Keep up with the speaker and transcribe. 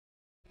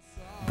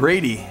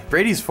Brady.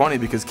 Brady's funny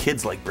because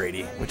kids like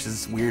Brady, which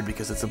is weird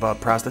because it's about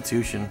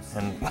prostitution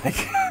and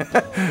like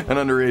an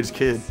underage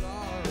kid.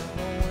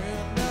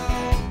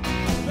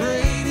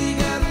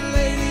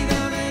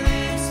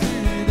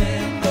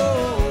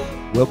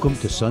 Welcome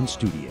to Sun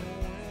Studio.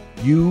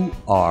 You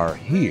are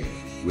here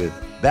with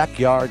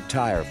Backyard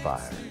Tire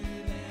Fire.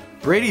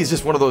 Brady is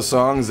just one of those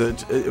songs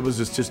that it was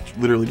just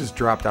literally just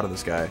dropped out of the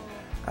sky.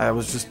 I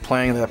was just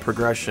playing that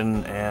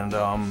progression, and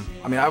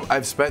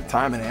I've spent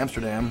time in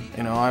Amsterdam.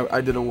 You know, I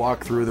did a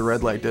walk through the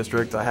red light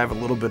district. I have a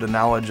little bit of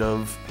knowledge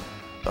of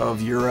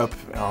Europe.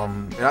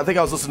 And I think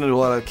I was listening to a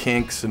lot of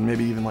Kinks and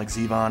maybe even like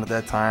Zevon at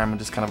that time, and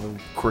just kind of a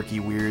quirky,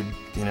 weird,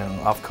 you know,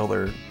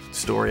 off-color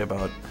story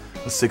about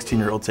a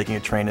 16-year-old taking a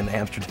train into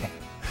Amsterdam,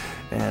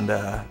 and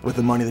with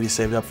the money that he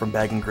saved up from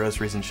bagging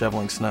groceries and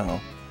shoveling snow,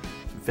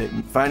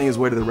 finding his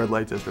way to the red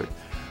light district.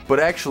 But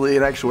actually,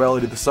 in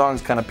actuality, the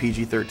song's kind of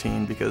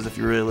PG-13 because if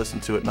you really listen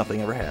to it, nothing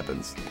ever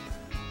happens.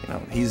 You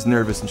know, he's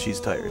nervous and she's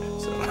tired,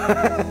 so.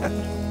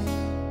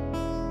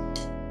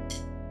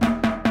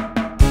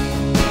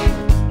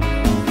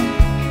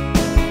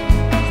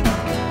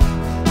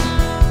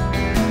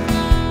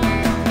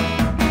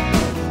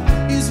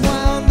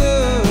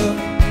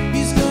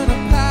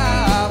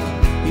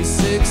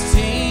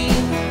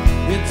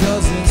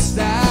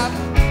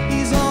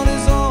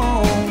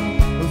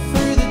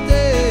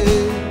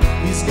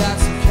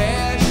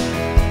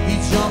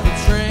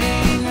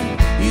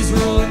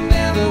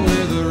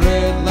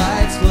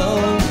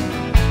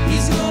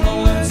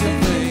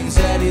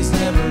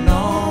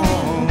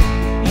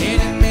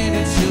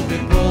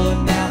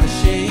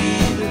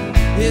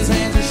 His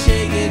hands are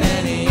shaking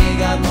and he ain't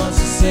got much to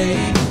say.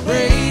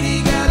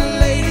 Brady got a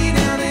lady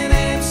down in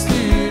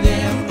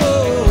Amsterdam.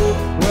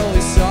 Oh, well,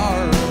 he saw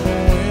her in the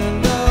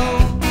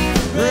window.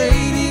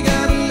 Brady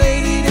got a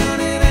lady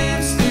down in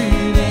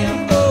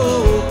Amsterdam.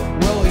 Oh,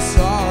 well, he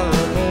saw her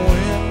in the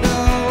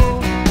window.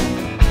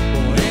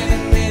 Well, any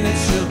minute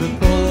she'll be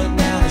pulling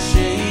down the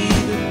shade.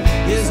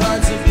 His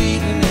heart's a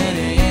beating and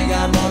he ain't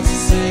got much to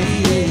say.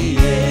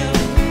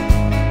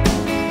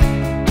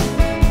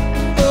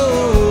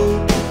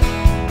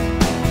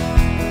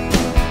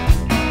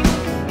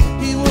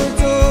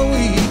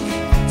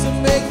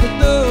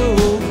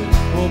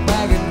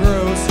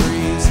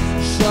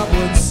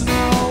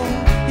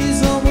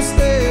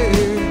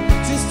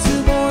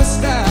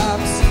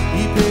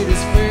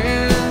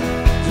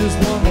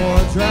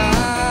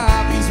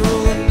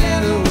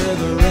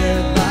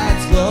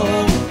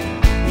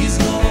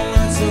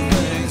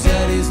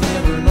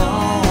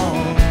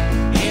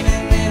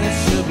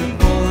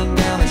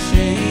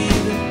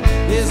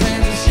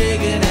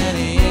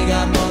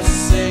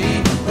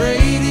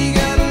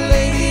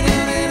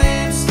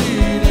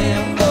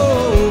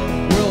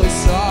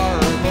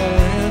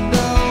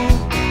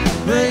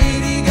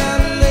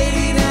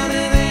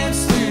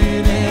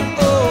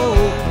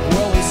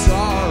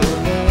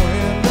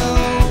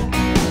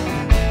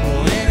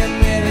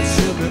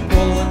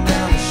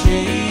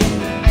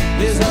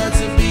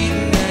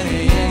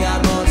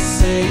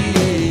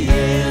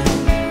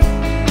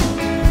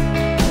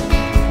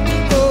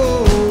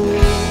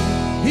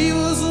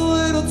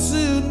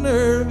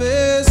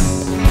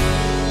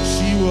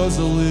 Was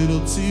a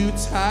little too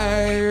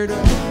tired,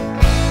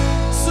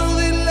 so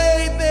they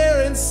laid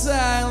there in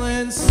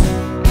silence,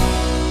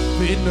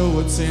 paid no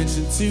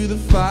attention to the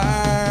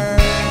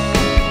fire.